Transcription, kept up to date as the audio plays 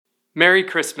Merry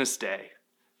Christmas Day.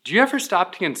 Do you ever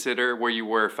stop to consider where you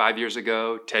were 5 years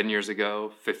ago, 10 years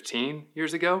ago, 15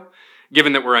 years ago?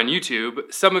 Given that we're on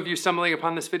YouTube, some of you stumbling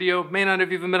upon this video may not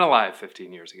have even been alive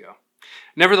 15 years ago.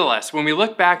 Nevertheless, when we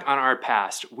look back on our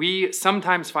past, we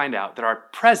sometimes find out that our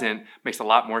present makes a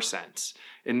lot more sense.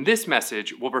 In this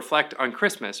message, we'll reflect on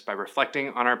Christmas by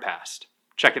reflecting on our past.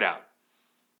 Check it out.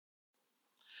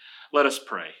 Let us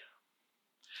pray.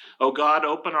 O God,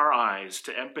 open our eyes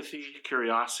to empathy,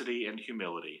 curiosity, and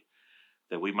humility,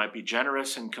 that we might be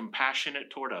generous and compassionate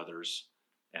toward others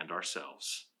and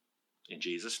ourselves. In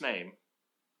Jesus' name,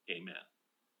 amen.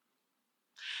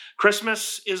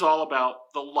 Christmas is all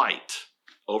about the light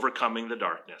overcoming the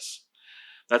darkness.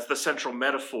 That's the central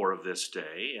metaphor of this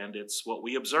day, and it's what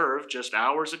we observed just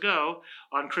hours ago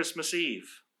on Christmas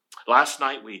Eve. Last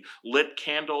night we lit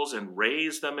candles and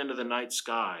raised them into the night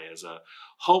sky as a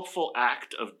hopeful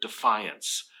act of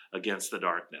defiance against the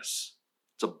darkness.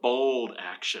 It's a bold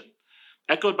action,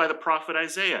 echoed by the prophet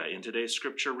Isaiah in today's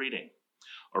scripture reading.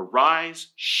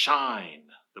 Arise, shine,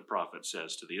 the prophet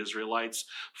says to the Israelites,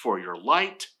 for your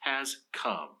light has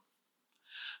come.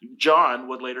 John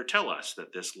would later tell us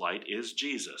that this light is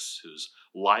Jesus, whose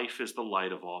life is the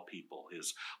light of all people.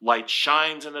 His light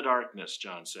shines in the darkness,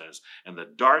 John says, and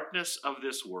the darkness of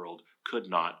this world could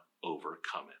not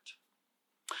overcome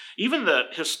it. Even the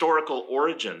historical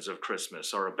origins of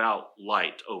Christmas are about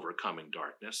light overcoming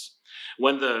darkness.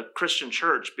 When the Christian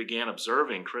church began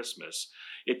observing Christmas,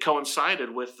 it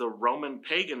coincided with the Roman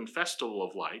pagan festival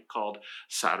of light called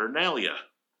Saturnalia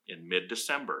in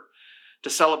mid-December, to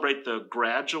celebrate the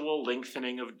gradual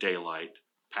lengthening of daylight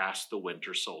past the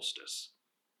winter solstice.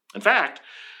 In fact,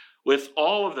 with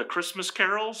all of the Christmas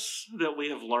carols that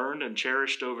we have learned and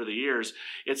cherished over the years,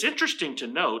 it's interesting to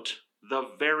note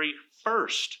the very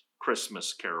first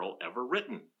Christmas carol ever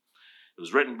written. It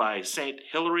was written by Saint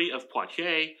Hilary of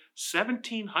Poitiers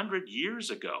 1700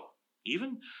 years ago,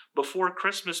 even before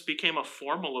Christmas became a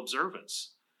formal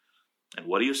observance. And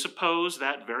what do you suppose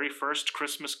that very first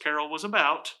Christmas carol was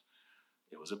about?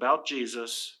 It was about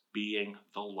Jesus being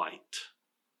the light.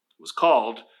 It was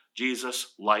called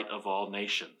Jesus, Light of All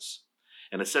Nations.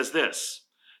 And it says this: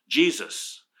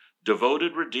 Jesus,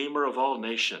 devoted Redeemer of all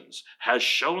nations, has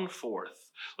shone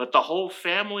forth. Let the whole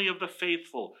family of the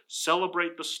faithful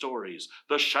celebrate the stories.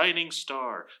 The shining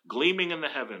star, gleaming in the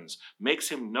heavens, makes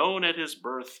him known at his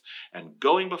birth, and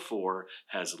going before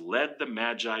has led the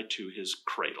Magi to his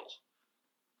cradle.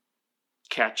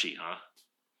 Catchy, huh?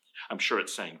 I'm sure it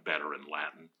sang better in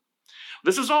Latin.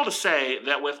 This is all to say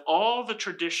that with all the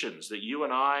traditions that you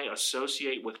and I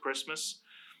associate with Christmas,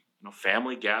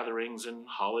 family gatherings and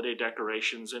holiday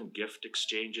decorations and gift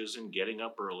exchanges and getting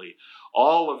up early,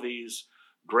 all of these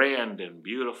grand and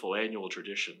beautiful annual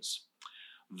traditions,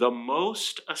 the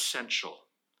most essential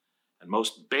and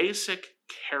most basic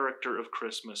character of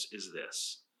Christmas is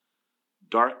this: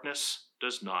 darkness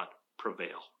does not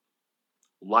prevail.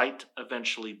 Light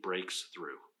eventually breaks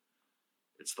through.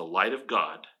 It's the light of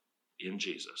God in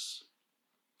Jesus.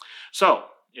 So,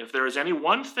 if there is any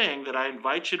one thing that I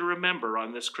invite you to remember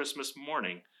on this Christmas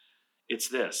morning, it's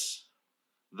this: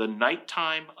 the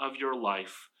nighttime of your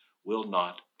life will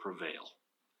not prevail.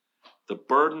 The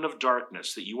burden of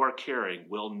darkness that you are carrying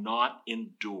will not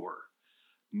endure.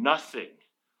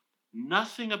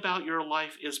 Nothing about your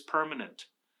life is permanent,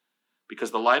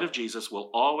 because the light of Jesus will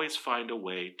always find a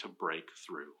way to break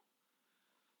through.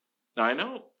 Now, I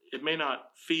know it may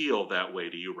not feel that way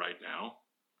to you right now.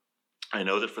 I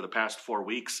know that for the past 4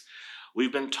 weeks,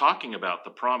 we've been talking about the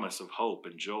promise of hope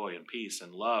and joy and peace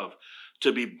and love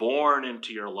to be born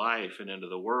into your life and into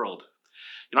the world.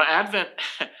 Advent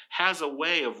has a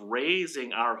way of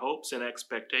raising our hopes and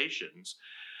expectations,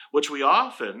 which we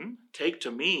often take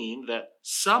to mean that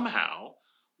somehow,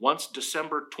 once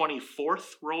December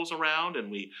 24th rolls around and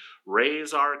we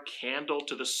raise our candle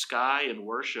to the sky in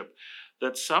worship,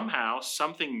 that somehow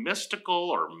something mystical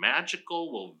or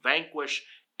magical will vanquish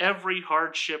every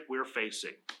hardship we're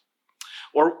facing.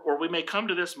 Or we may come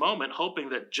to this moment hoping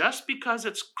that just because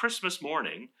it's Christmas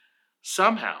morning,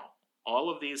 somehow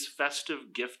all of these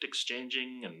festive gift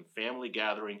exchanging and family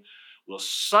gathering will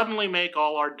suddenly make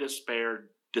all our despair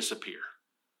disappear,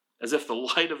 as if the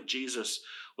light of Jesus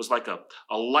was like a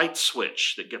light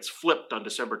switch that gets flipped on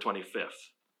December 25th.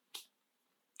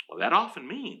 Well, that often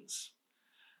means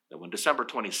that when December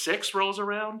 26th rolls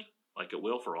around, like it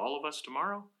will for all of us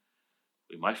tomorrow,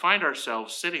 we might find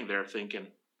ourselves sitting there thinking,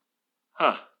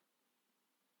 has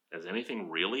anything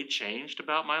really changed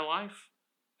about my life?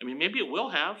 Maybe it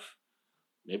will have,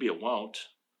 maybe it won't.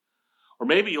 Or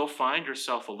maybe you'll find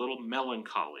yourself a little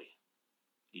melancholy,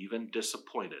 even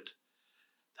disappointed,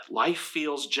 that life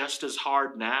feels just as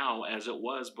hard now as it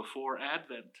was before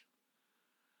Advent.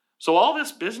 So all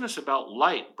this business about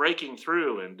light breaking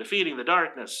through and defeating the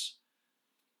darkness,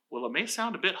 well, it may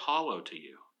sound a bit hollow to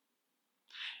you.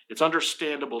 It's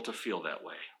understandable to feel that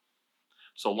way,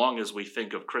 so long as we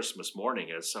think of Christmas morning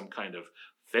as some kind of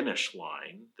finish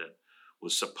line that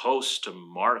was supposed to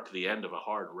mark the end of a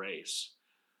hard race.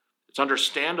 It's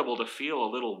understandable to feel a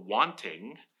little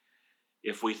wanting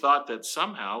if we thought that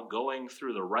somehow going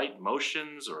through the right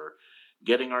motions or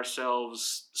getting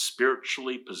ourselves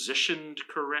spiritually positioned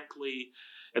correctly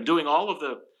and doing all of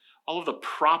the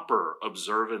proper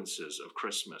observances of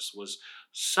Christmas was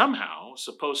somehow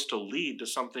supposed to lead to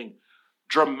something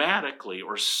dramatically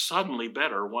or suddenly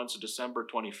better once December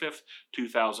 25th,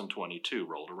 2022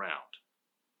 rolled around.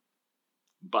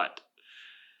 But,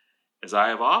 as I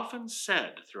have often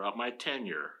said throughout my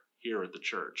tenure here at the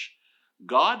church,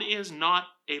 God is not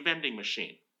a vending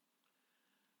machine.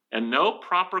 And no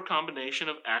proper combination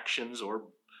of actions or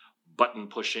button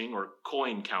pushing or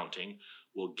coin counting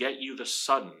will get you the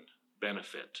sudden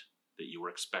benefit that you were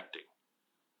expecting.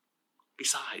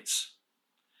 Besides,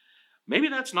 maybe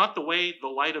that's not the way the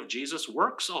light of Jesus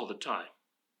works all the time.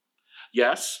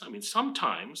 Yes,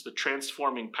 sometimes the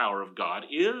transforming power of God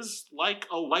is like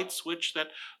a light switch that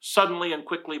suddenly and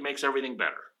quickly makes everything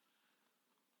better.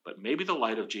 But maybe the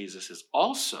light of Jesus is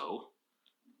also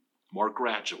more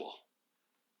gradual,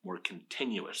 more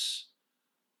continuous,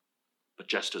 but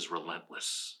just as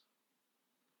relentless.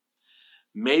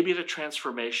 Maybe the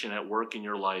transformation at work in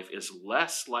your life is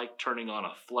less like turning on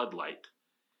a floodlight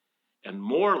and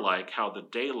more like how the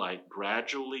daylight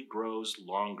gradually grows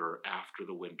longer after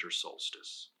the winter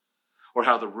solstice, or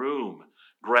how the room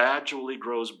gradually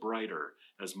grows brighter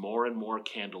as more and more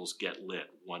candles get lit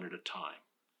one at a time,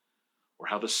 or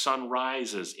how the sun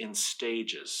rises in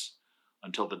stages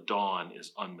until the dawn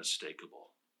is unmistakable.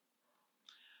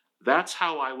 That's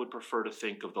how I would prefer to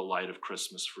think of the light of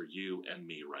Christmas for you and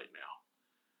me right now,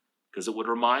 because it would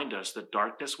remind us that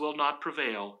darkness will not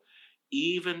prevail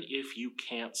even if you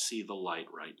can't see the light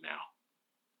right now.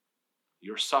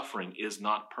 Your suffering is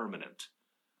not permanent,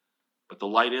 but the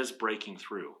light is breaking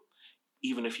through,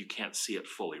 even if you can't see it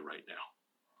fully right now.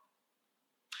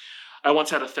 I once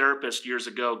had a therapist years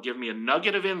ago give me a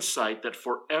nugget of insight that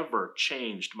forever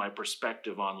changed my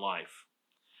perspective on life.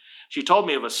 She told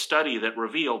me of a study that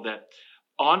revealed that,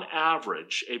 on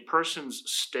average, a person's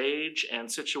stage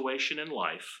and situation in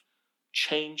life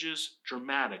changes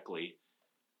dramatically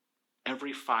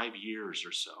every 5 years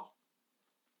or so.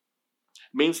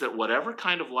 It means that whatever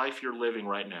kind of life you're living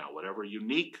right now, whatever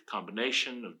unique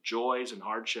combination of joys and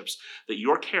hardships that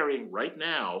you're carrying right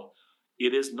now,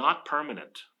 it is not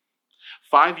permanent.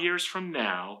 5 years from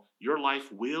now, your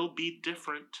life will be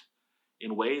different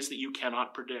in ways that you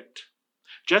cannot predict.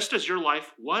 Just as your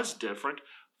life was different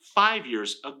 5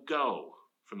 years ago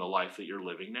from the life that you're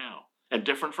living now, and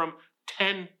different from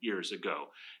 10 years ago,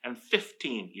 and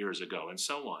 15 years ago, and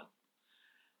so on.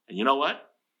 And you know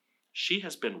what? She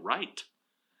has been right,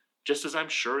 just as I'm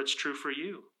sure it's true for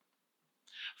you.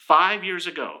 5 years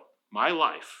ago, my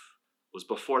life was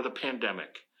before the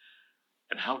pandemic.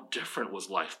 And how different was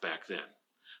life back then?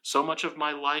 So much of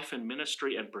my life and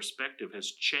ministry and perspective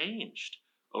has changed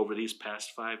over these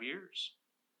past 5 years.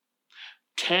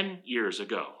 10 years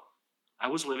ago, I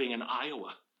was living in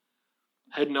Iowa.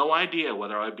 I had no idea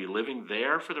whether I'd be living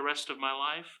there for the rest of my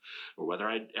life or whether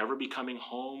I'd ever be coming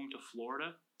home to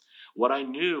Florida. What I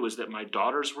knew is that my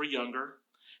daughters were younger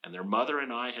and their mother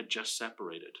and I had just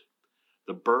separated.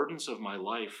 The burdens of my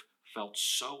life felt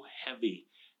so heavy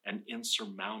and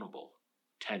insurmountable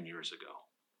 10 years ago.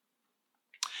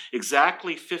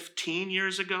 Exactly 15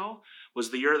 years ago was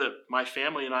the year that my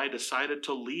family and I decided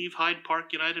to leave Hyde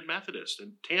Park United Methodist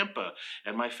in Tampa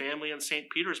and my family in St.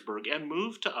 Petersburg and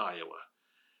move to Iowa.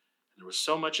 There was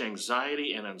so much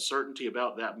anxiety and uncertainty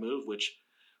about that move, which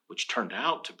turned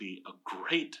out to be a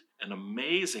great and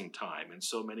amazing time in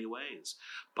so many ways.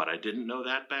 But I didn't know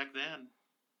that back then.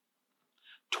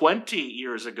 20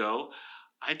 years ago,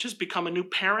 I'd just become a new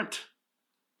parent.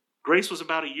 Grace was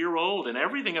about a year old, and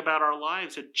everything about our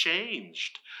lives had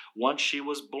changed. Once she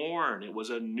was born, it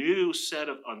was a new set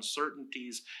of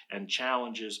uncertainties and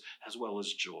challenges as well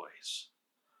as joys.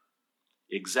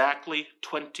 Exactly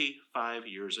 25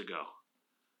 years ago,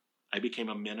 I became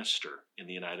a minister in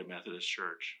the United Methodist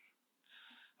Church.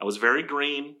 I was very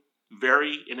green,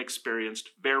 very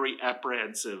inexperienced, very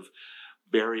apprehensive,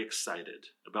 very excited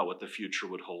about what the future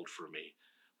would hold for me.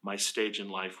 My stage in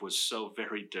life was so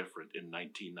very different in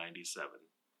 1997.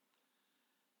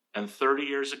 And 30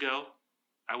 years ago,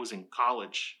 I was in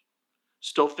college,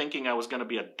 still thinking I was going to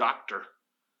be a doctor,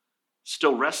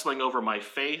 still wrestling over my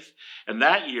faith. And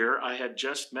that year, I had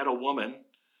just met a woman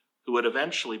who would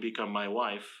eventually become my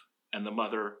wife and the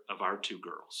mother of our 2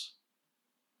 girls.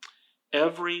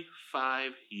 Every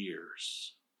 5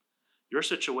 years, your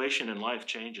situation in life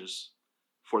changes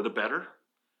for the better,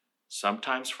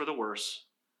 sometimes for the worse,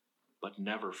 but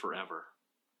never forever.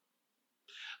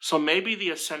 So maybe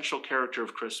the essential character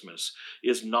of Christmas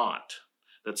is not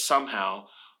that somehow,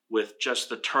 with just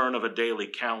the turn of a daily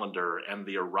calendar and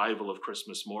the arrival of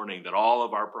Christmas morning, that all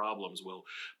of our problems will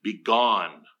be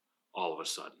gone all of a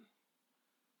sudden.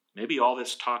 Maybe all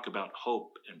this talk about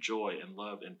hope and joy and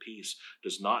love and peace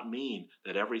does not mean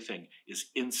that everything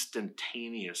is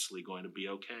instantaneously going to be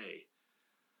okay.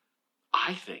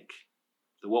 I think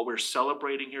that what we're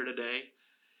celebrating here today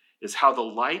is how the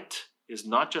light is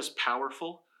not just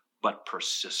powerful, but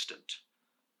persistent,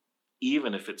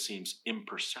 even if it seems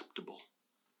imperceptible.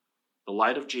 The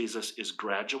light of Jesus is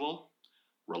gradual,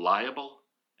 reliable,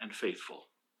 and faithful.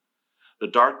 The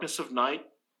darkness of night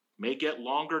may get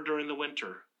longer during the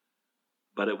winter,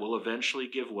 but it will eventually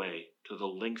give way to the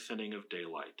lengthening of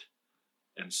daylight.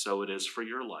 And so it is for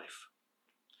your life.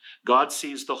 God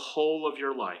sees the whole of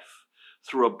your life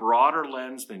through a broader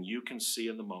lens than you can see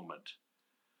in the moment.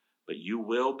 But you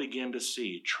will begin to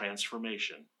see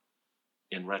transformation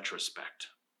in retrospect.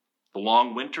 The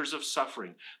long winters of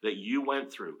suffering that you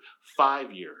went through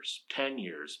 5 years, 10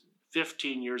 years,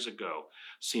 15 years ago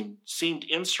seemed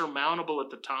insurmountable at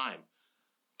the time,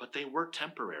 but they were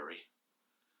temporary.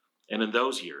 And in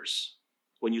those years,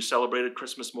 when you celebrated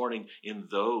Christmas morning in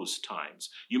those times,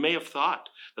 you may have thought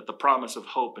that the promise of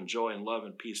hope and joy and love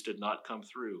and peace did not come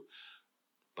through,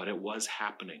 but it was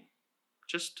happening,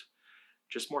 just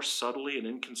more subtly and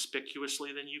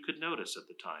inconspicuously than you could notice at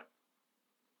the time.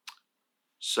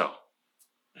 So,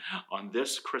 on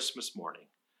this Christmas morning,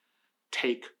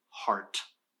 take heart.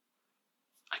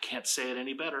 I can't say it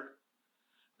any better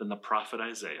than the prophet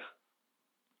Isaiah.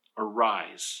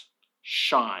 Arise,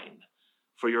 shine,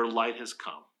 for your light has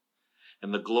come,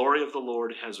 and the glory of the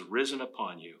Lord has risen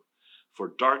upon you.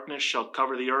 For darkness shall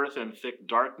cover the earth, and thick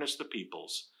darkness the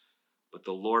peoples. But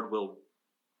the Lord will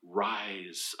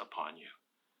rise upon you,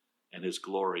 and his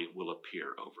glory will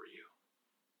appear over you.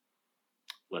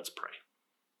 Let's pray.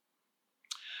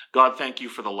 God, thank you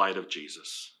for the light of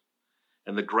Jesus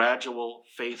and the gradual,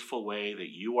 faithful way that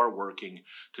you are working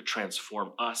to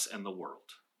transform us and the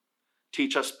world.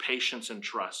 Teach us patience and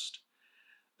trust,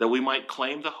 that we might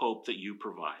claim the hope that you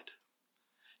provide.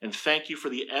 And thank you for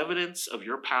the evidence of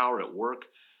your power at work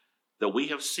that we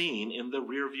have seen in the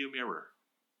rearview mirror.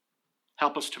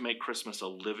 Help us to make Christmas a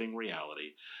living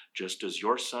reality, just as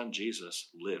your Son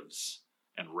Jesus lives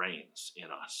and reigns in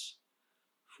us.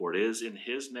 For it is in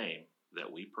his name that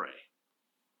we pray.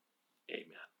 Amen.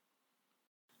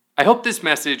 I hope this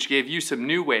message gave you some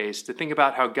new ways to think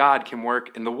about how God can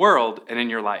work in the world and in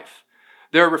your life.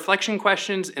 There are reflection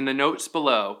questions in the notes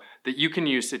below that you can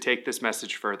use to take this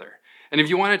message further. And if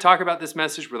you want to talk about this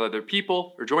message with other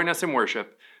people or join us in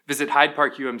worship, visit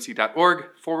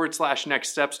hydeparkumc.org/next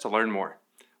steps to learn more.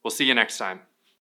 We'll see you next time.